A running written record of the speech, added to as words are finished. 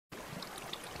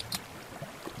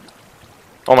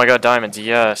Oh my god, diamonds,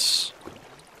 yes.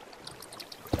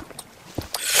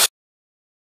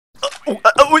 Wait,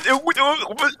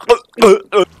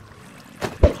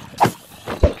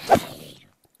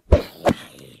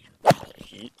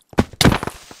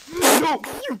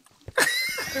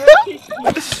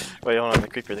 hold on, the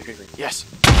creeper. Yes!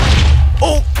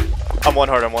 Oh! I'm one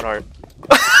heart.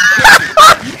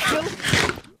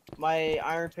 My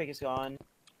iron pick is gone.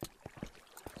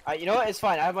 You know what? It's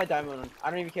fine. I have my diamond one. I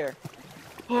don't even care.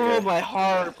 Oh, Okay. my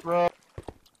heart, bro.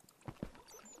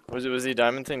 Was the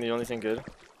diamond thing the only thing good?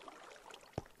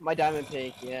 My diamond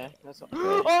pick, yeah. That's all.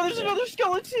 Oh, there's another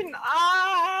skeleton!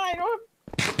 Ah, I don't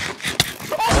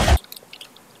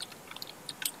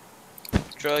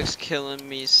Drugs killing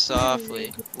me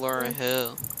softly. Laura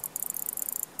Hill.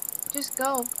 Just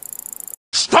go.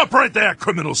 Stop right there,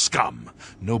 criminal scum!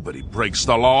 Nobody breaks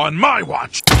the law on my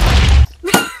watch!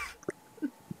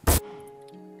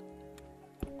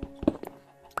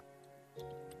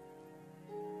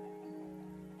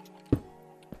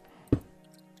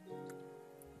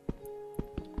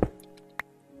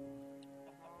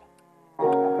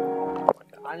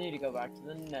 I need to go back to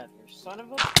the nether, son of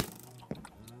a...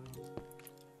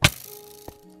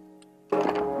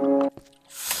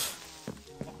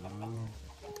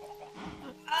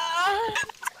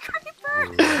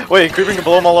 Wait, creeper can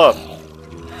blow them all up.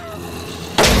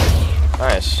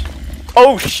 Nice.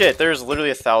 Oh shit, there's literally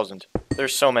 1,000.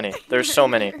 There's so many. Is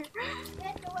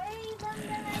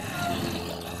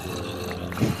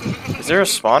there a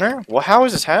spawner? Well, how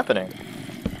is this happening?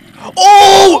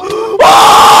 Oh!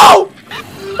 Oh!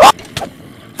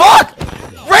 Fuck!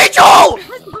 Rachel!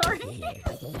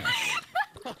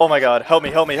 Oh my god, help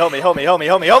me. I'm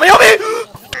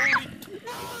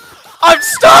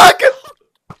stuck!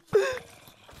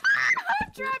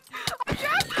 I'm trapped.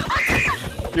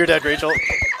 You're dead, Rachel.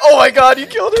 Oh my god, you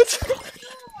killed it!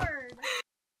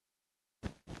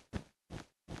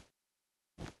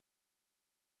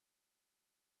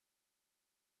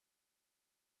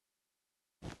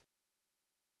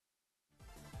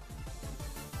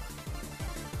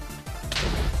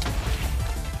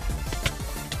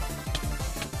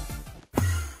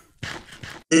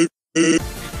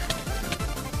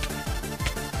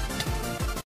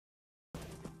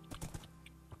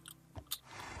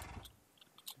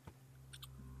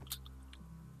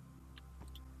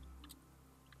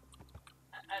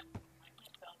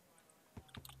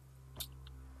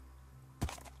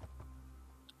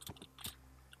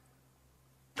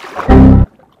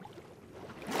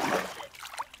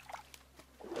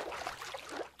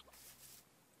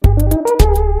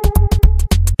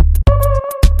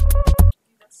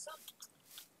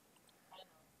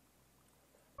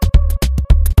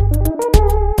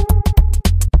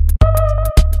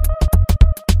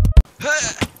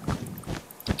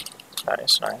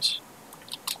 Nice.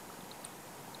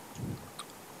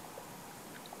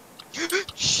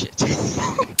 Shit.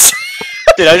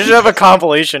 Dude, I just have a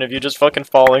compilation of you just fucking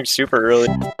falling super early.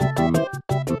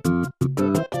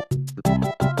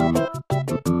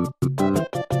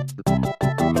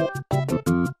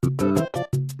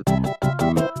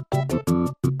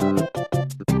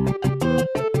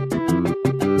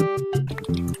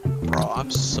 Bro, I'm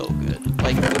so good.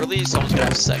 Like, literally, someone's gonna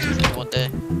have sex with me one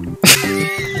day.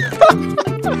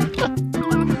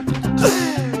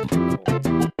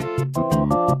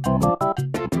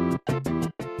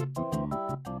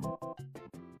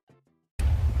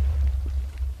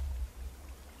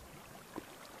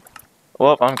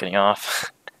 Well, I'm getting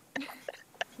off.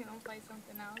 You don't play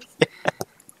something else?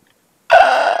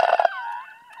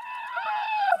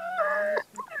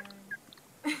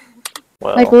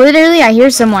 Well. Like, literally, I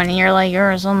hear someone and you're like, you're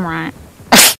a slum rat.